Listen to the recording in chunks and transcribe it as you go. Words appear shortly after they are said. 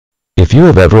If you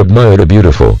have ever admired a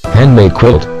beautiful, handmade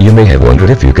quilt, you may have wondered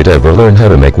if you could ever learn how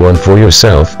to make one for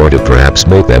yourself or to perhaps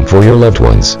make them for your loved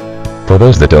ones. For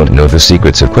those that don't know the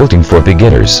secrets of quilting for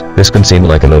beginners, this can seem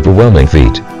like an overwhelming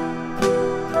feat.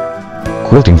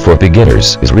 Quilting for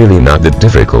beginners is really not that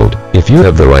difficult, if you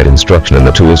have the right instruction and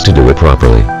the tools to do it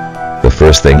properly. The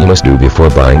first thing you must do before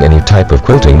buying any type of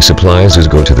quilting supplies is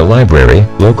go to the library,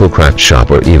 local craft shop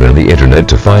or even the internet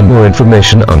to find more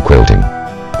information on quilting.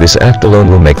 This act alone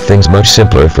will make things much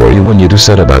simpler for you when you do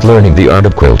set about learning the art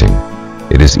of quilting.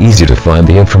 It is easy to find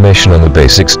the information on the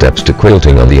basic steps to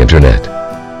quilting on the internet.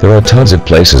 There are tons of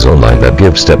places online that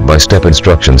give step-by-step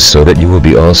instructions so that you will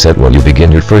be all set when you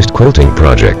begin your first quilting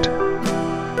project.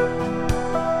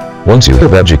 Once you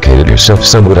have educated yourself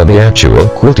somewhat on the actual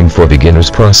quilting for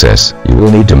beginners process, you will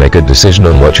need to make a decision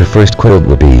on what your first quilt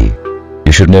will be.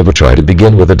 You should never try to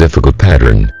begin with a difficult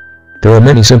pattern. There are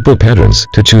many simple patterns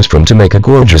to choose from to make a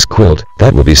gorgeous quilt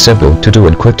that will be simple to do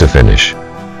and quick to finish.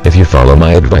 If you follow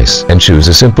my advice and choose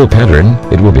a simple pattern,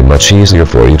 it will be much easier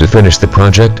for you to finish the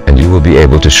project and you will be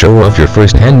able to show off your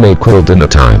first handmade quilt in no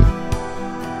time.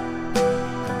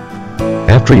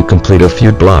 After you complete a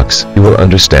few blocks, you will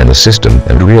understand the system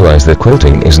and realize that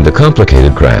quilting isn't a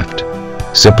complicated craft.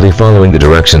 Simply following the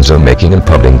directions on making and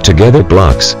putting together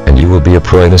blocks, and you will be a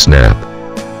pro in a snap.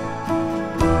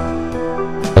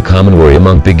 A common worry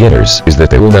among beginners is that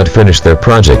they will not finish their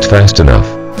project fast enough.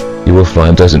 You will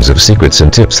find dozens of secrets and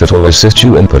tips that will assist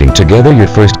you in putting together your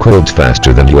first quilt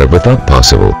faster than you ever thought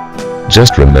possible.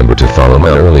 Just remember to follow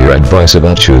my earlier advice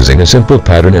about choosing a simple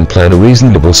pattern and plan a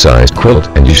reasonable sized quilt,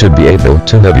 and you should be able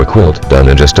to have your quilt done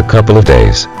in just a couple of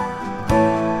days.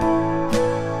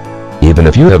 Even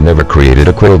if you have never created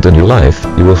a quilt in your life,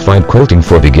 you will find quilting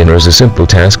for beginners a simple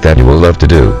task that you will love to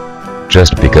do.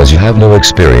 Just because you have no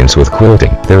experience with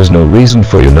quilting, there is no reason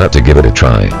for you not to give it a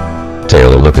try. Take a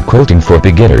look at quilting for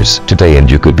beginners today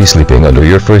and you could be sleeping under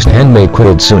your first handmade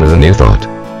quilt sooner than you thought.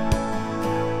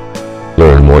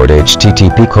 Learn more at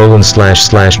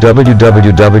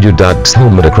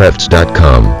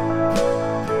http://www.handmadecrafts.com.